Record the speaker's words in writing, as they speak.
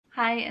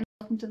Hi, and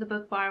welcome to the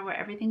Book Bar, where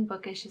everything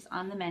bookish is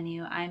on the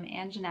menu. I'm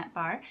Anjanette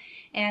Barr,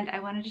 and I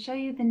wanted to show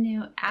you the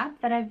new app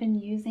that I've been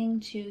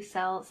using to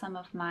sell some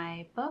of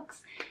my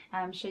books,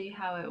 show you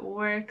how it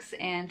works,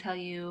 and tell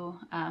you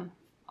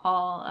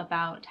all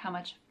about how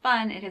much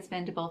fun it has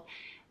been to both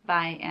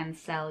buy and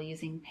sell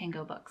using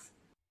Pango Books.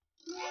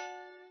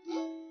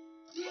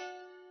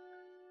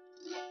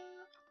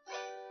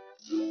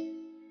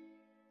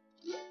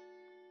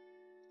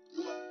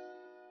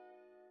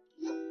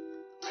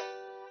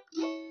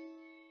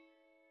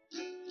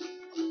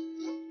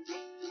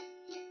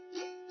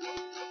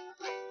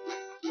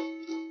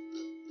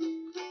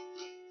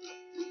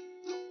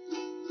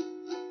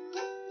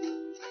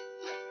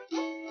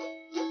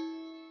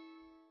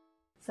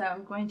 So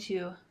I'm going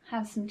to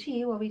have some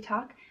tea while we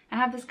talk. I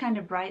have this kind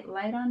of bright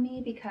light on me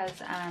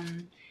because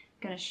I'm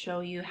going to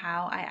show you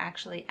how I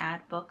actually add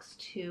books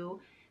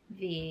to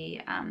the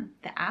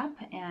app,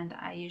 and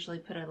I usually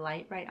put a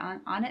light right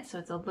on it, so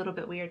it's a little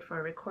bit weird for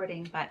a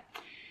recording, but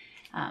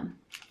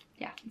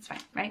yeah, it's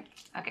fine, right?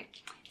 Okay,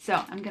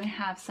 so I'm going to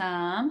have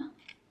some,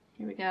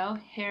 here we go,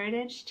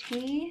 Heritage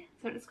tea.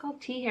 That's what it's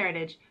called, Tea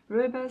Heritage.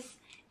 Rooibos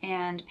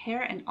and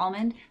pear and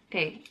almond.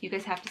 Okay, you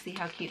guys have to see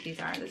how cute these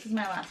are. This is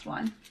my last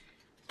one.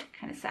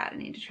 Kind of sad. I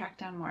need to track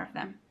down more of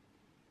them.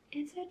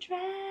 It's a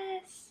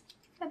dress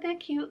with a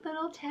cute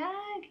little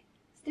tag.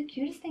 It's the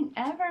cutest thing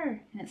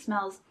ever, and it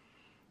smells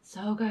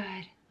so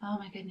good. Oh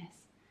my goodness.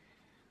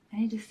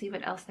 I need to see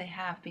what else they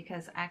have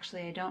because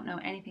actually I don't know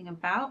anything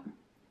about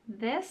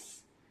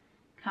this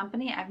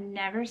company. I've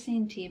never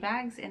seen tea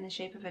bags in the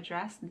shape of a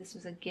dress, and this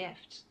was a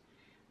gift.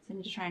 So I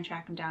need to try and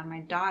track them down. My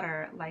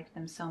daughter liked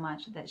them so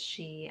much that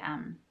she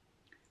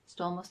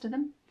stole most of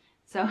them.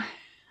 So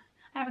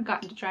I haven't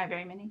gotten to try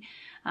very many.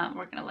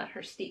 We're going to let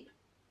her steep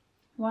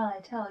while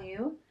I tell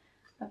you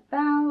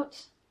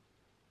about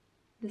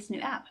this new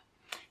app.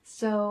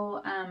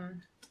 So,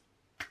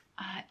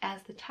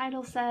 as the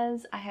title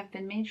says, I have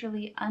been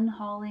majorly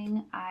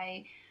unhauling.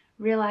 I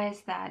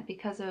realized that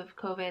because of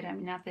COVID, I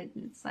mean, not that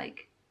it's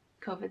like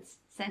COVID's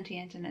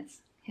sentient and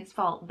it's his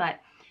fault, but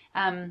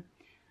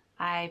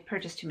I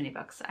purchased too many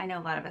books. I know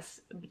a lot of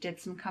us did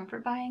some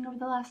comfort buying over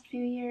the last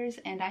few years,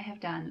 and I have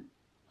done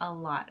a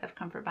lot of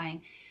comfort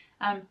buying.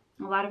 A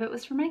lot of it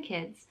was for my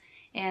kids,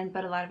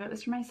 but a lot of it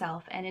was for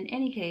myself. And in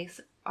any case,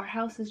 our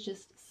house is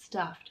just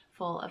stuffed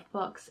full of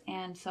books.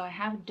 And so I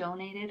have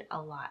donated a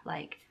lot,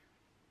 like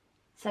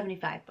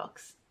 75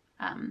 books,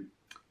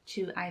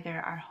 to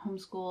either our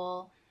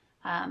homeschool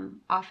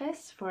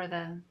office for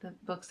the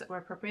books that were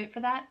appropriate for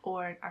that,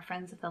 or our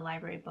friends at the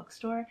library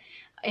bookstore.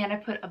 And I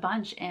put a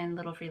bunch in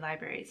Little Free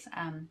Libraries.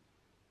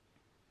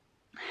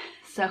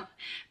 So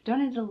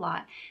donated a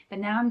lot, but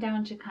now I'm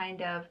down to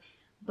kind of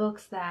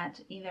books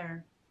that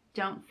either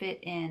don't fit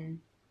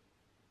in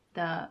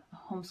the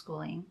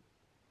homeschooling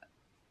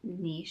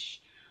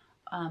niche,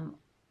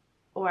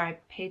 or I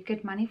paid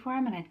good money for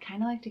them and I'd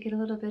kind of like to get a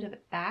little bit of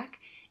it back.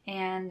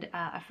 And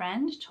a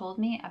friend told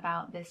me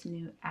about this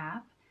new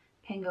app,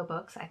 Pango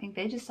Books. I think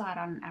they just saw it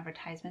on an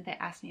advertisement. They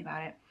asked me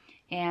about it,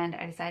 and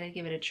I decided to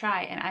give it a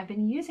try. And I've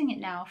been using it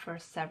now for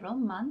several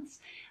months.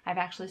 I've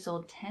actually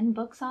sold 10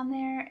 books on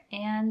there,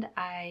 and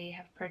I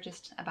have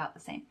purchased about the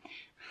same.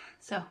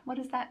 So what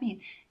does that mean?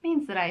 It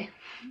means that I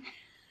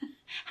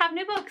have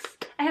new books.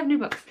 I have new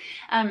books.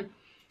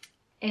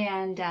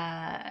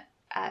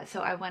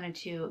 So I wanted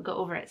to go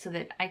over it so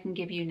that I can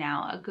give you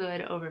now a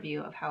good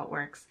overview of how it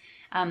works.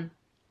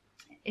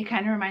 It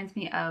kind of reminds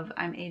me of,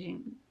 I'm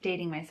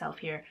dating myself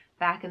here,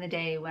 back in the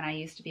day when I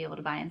used to be able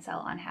to buy and sell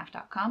on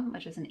half.com,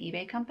 which was an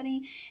eBay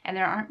company, and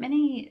there aren't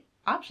many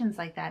options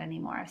like that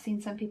anymore. I've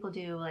seen some people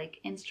do like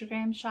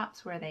Instagram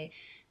shops where they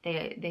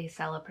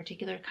sell a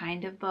particular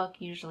kind of book,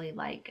 usually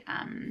like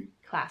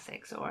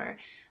classics, or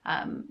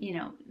you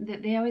know,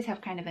 they always have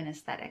kind of an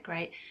aesthetic,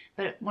 right?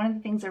 But one of the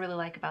things I really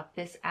like about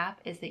this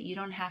app is that you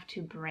don't have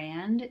to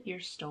brand your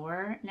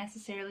store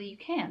necessarily. You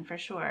can, for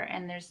sure,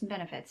 and there's some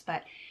benefits,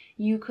 but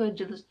you could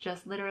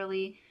just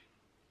literally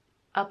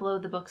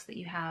upload the books that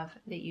you have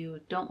that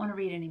you don't want to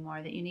read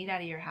anymore, that you need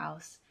out of your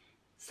house,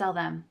 sell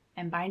them,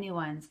 and buy new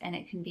ones, and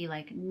it can be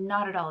like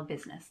not at all a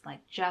business, like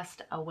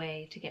just a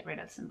way to get rid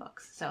of some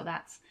books. So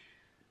that's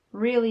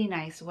really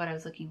nice, what I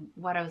was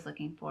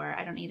looking for.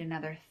 I don't need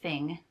another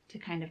thing to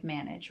kind of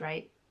manage,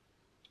 right?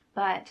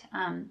 But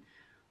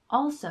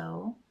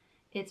also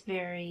it's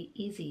very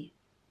easy,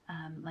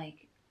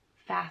 like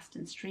fast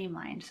and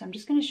streamlined. So I'm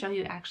just going to show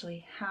you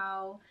actually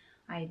how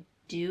I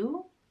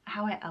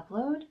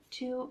upload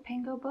to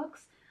Pango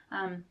Books.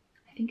 I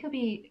think you'll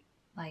be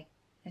like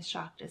as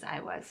shocked as I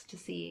was to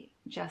see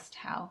just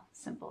how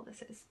simple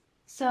this is.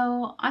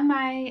 So on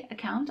my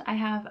account, I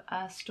have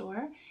a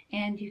store,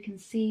 and you can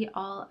see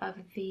all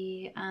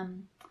the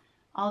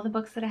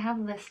books that I have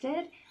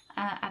listed.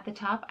 At the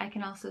top, I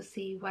can also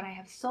see what I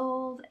have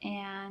sold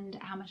and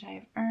how much I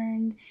have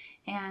earned.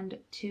 And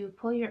to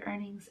pull your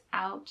earnings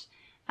out,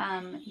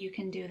 you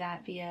can do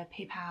that via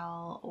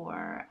PayPal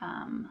or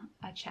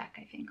a check,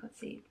 I think. Let's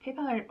see,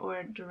 PayPal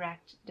or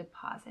direct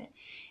deposit.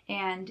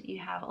 And you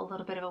have a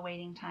little bit of a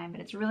waiting time, but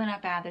it's really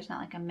not bad. There's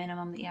not like a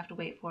minimum that you have to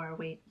wait for, or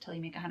wait until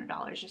you make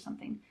 $100 or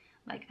something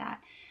like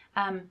that.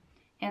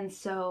 And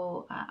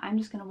so I'm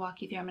just going to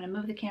walk you through. I'm going to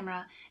move the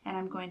camera and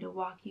I'm going to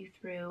walk you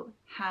through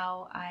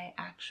how I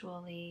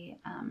actually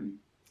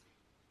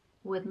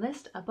would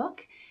list a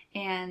book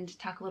and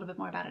talk a little bit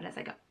more about it as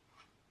I go.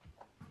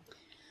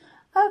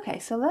 Okay,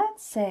 so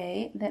let's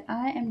say that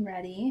I am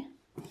ready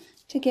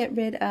to get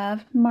rid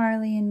of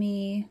Marley and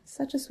Me,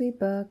 such a sweet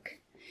book,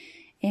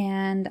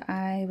 and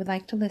I would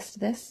like to list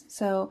this.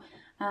 So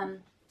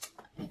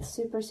it's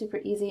super, super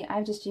easy.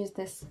 I've just used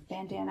this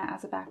bandana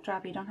as a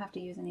backdrop. You don't have to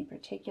use any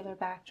particular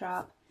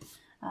backdrop.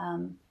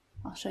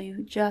 I'll show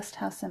you just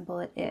how simple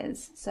it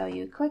is. So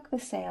you click the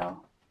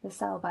sell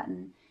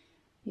button,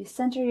 you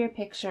center your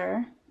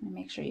picture, and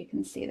make sure you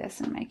can see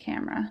this in my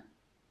camera.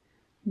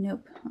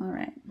 Nope, all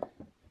right.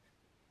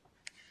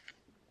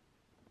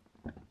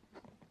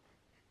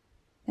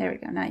 There we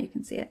go, now you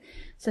can see it.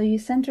 So you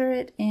center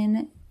it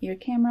in your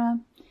camera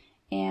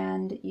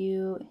and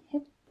you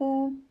hit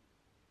the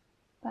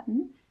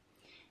button.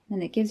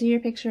 Then it gives you your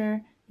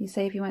picture. You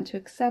say if you want to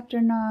accept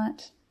or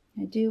not.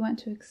 I do want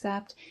to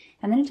accept.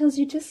 And then it tells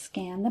you to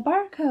scan the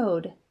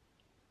barcode.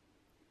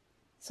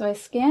 So I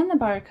scan the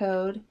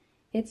barcode.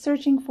 It's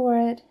searching for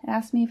it. It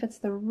asks me if it's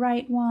the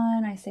right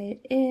one. I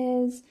say it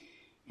is.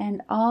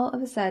 And all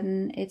of a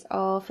sudden, it's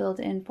all filled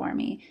in for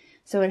me.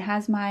 So it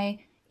has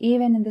my...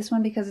 Even in this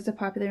one, because it's a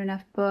popular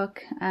enough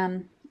book,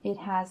 it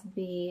has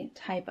the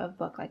type of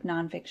book, like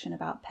nonfiction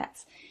about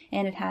pets.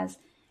 And it has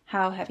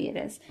how heavy it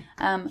is.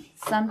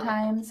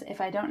 Sometimes, if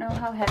I don't know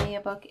how heavy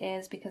a book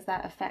is, because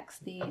that affects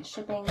the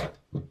shipping,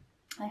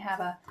 I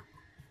have a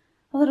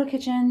little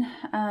kitchen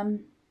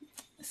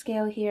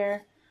scale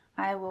here.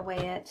 I will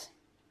weigh it.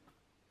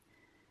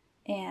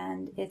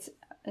 And it's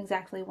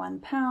exactly 1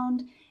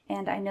 pound.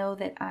 And I know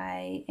that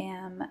I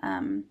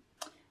am...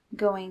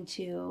 going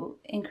to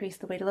increase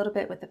the weight a little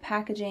bit with the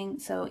packaging.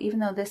 So even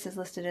though this is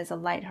listed as a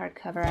light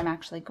hardcover, I'm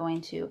actually going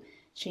to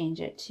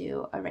change it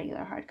to a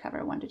regular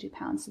hardcover, 1 to 2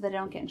 pounds, so that I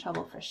don't get in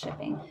trouble for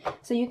shipping.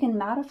 So you can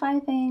modify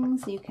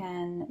things, you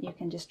can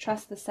just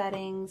trust the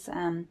settings,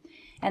 and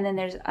then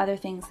there's other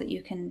things that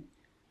you can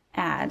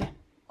add.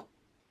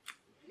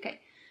 Okay,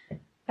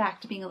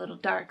 back to being a little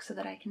dark so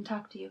that I can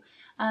talk to you.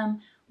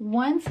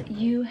 Once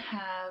you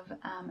have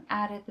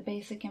added the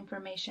basic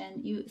information,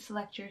 you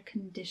select your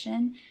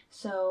condition.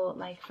 So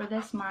like for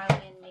this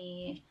Marley and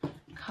Me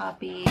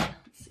copy,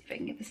 let's see if I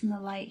can get this in the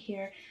light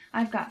here.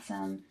 I've got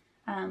some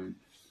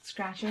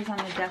scratches on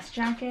the dust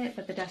jacket,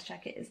 but the dust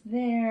jacket is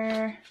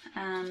there.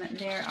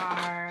 There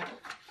are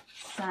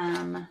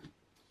some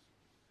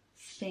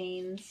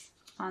stains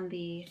on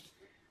the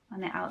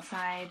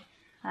outside,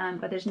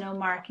 but there's no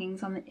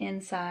markings on the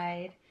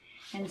inside.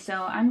 And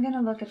so I'm going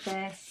to look at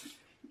this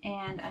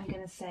and I'm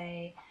going to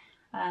say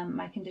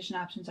my condition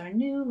options are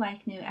new,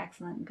 like new,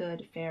 excellent,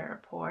 good, fair,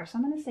 or poor. So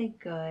I'm going to say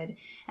good,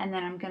 and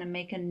then I'm going to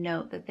make a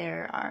note that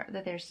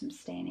there's some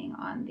staining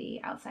on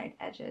the outside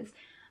edges.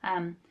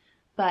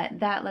 But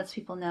that lets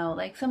people know,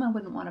 like someone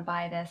wouldn't want to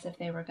buy this if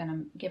they were going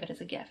to give it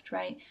as a gift,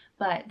 right?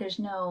 But there's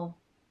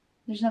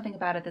nothing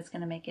about it that's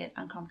going to make it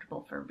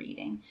uncomfortable for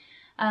reading.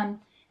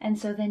 And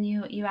so then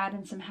you add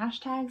in some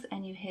hashtags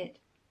and you hit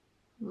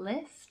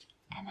list,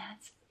 and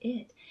that's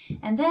it.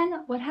 And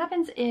then what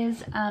happens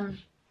is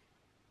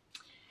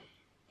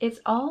it's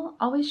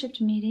always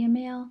shipped media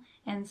mail,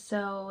 and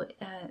so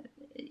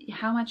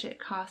how much it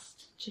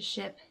costs to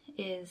ship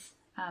is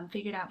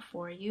figured out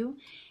for you,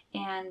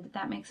 and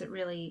that makes it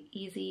really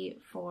easy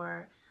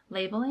for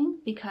labeling,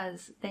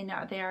 because they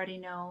already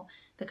know,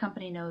 the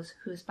company knows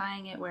who's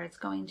buying it, where it's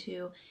going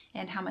to,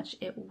 and how much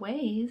it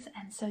weighs.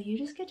 And so you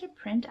just get to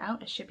print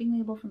out a shipping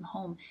label from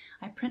home.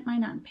 I print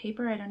mine on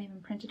paper. I don't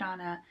even print it on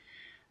a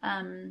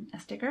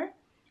sticker,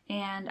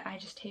 and I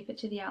just tape it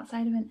to the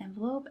outside of an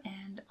envelope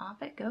and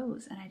off it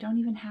goes. And I don't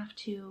even have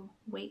to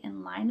wait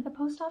in line at the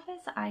post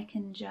office. I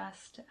can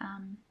just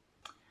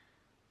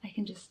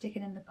stick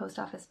it in the post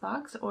office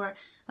box, or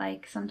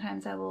like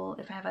sometimes I will,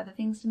 if I have other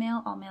things to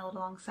mail, I'll mail it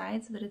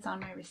alongside so that it's on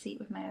my receipt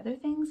with my other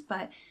things,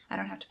 but I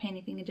don't have to pay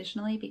anything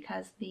additionally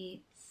because the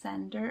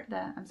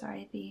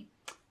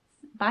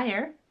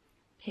buyer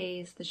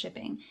pays the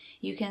shipping.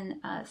 You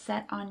can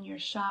set on your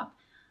shop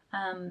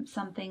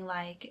something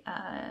like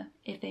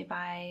if they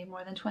buy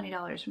more than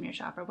 $20 from your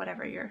shop, or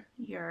whatever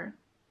your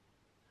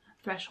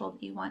threshold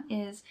that you want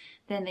is,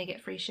 then they get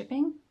free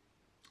shipping.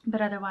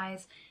 But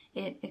otherwise,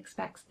 it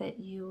expects that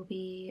you'll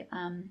be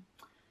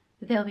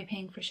they'll be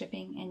paying for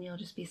shipping, and you'll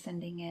just be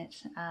sending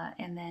it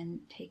and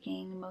then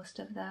taking most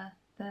of the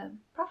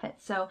profit.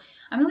 So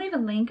I'm going to leave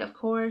a link, of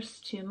course,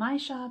 to my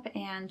shop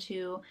and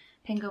to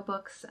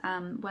PangoBooks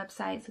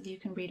website so that you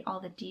can read all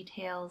the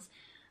details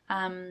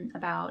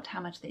about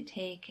how much they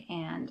take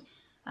and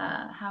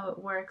how it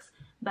works.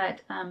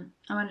 But I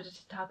wanted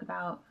to talk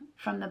about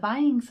from the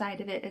buying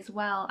side of it as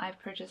well. I've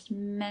purchased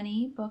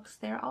many books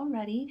there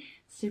already.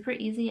 Super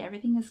easy.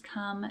 Everything has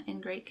come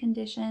in great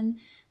condition.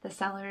 The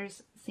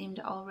sellers seem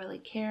to all really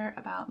care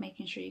about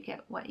making sure you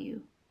get what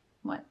you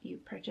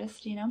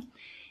purchased, you know.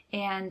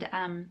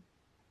 And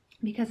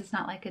because it's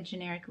not like a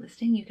generic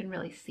listing, you can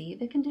really see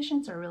the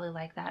conditions, or really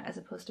like that, as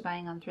opposed to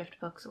buying on Thrift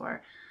Books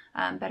or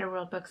Better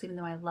World Books. Even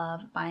though I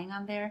love buying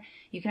on there,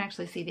 you can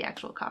actually see the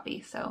actual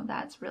copy, so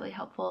that's really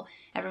helpful.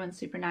 Everyone's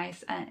super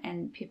nice,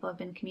 and people have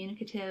been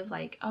communicative,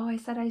 like, oh, I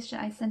said I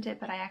sent it,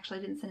 but I actually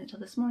didn't send it till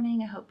this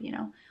morning. I hope you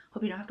don't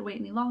have to wait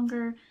any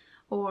longer.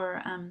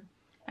 Or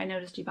I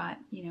noticed you bought,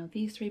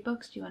 these 3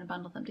 books. Do you want to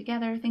bundle them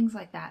together? Things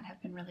like that have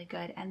been really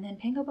good. And then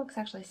Pango Books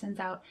actually sends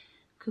out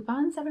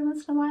coupons every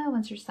once in a while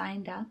once you're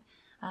signed up.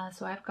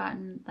 So I've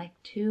gotten like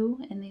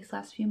 2 in these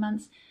last few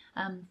months,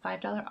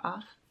 $5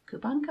 off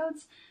coupon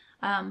codes.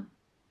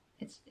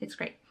 It's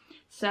great.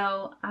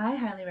 So I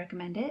highly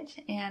recommend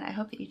it, and I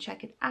hope that you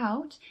check it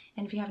out.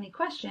 And if you have any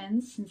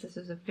questions, since this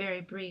was a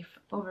very brief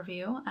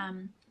overview,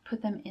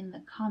 put them in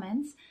the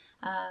comments.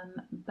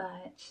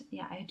 But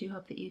yeah, I do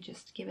hope that you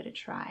just give it a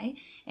try.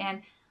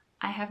 And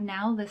I have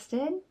now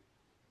listed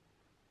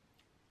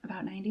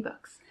about 90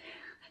 books.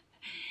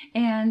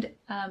 And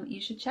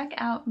you should check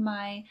out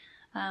my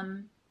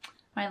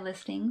my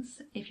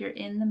listings if you're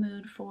in the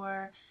mood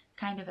for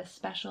kind of a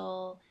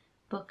special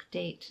book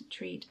date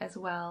treat as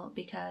well,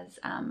 because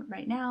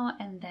right now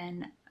and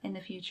then in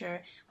the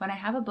future, when I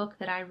have a book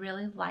that I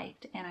really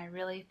liked and I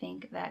really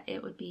think that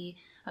it would be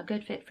a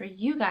good fit for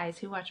you guys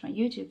who watch my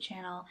YouTube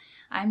channel,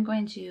 I'm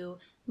going to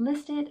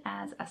list it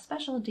as a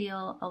special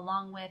deal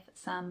along with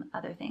some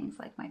other things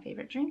like my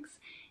favorite drinks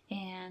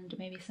and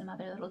maybe some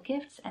other little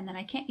gifts. And then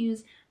I can't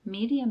use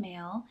media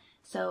mail,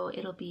 so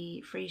it'll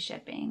be free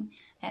shipping,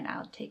 and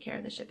I'll take care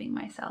of the shipping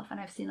myself. And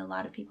I've seen a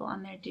lot of people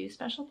on there do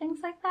special things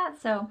like that,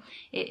 so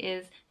it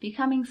is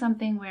becoming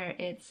something where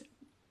it's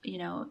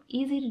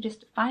easy to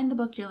just find the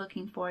book you're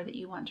looking for that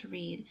you want to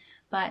read.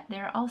 But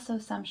there are also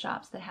some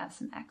shops that have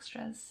some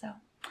extras, so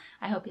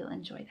I hope you'll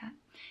enjoy that.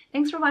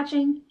 Thanks for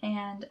watching,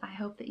 and I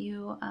hope that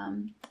you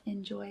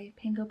enjoy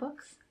Pango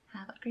Books.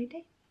 Have a great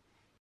day.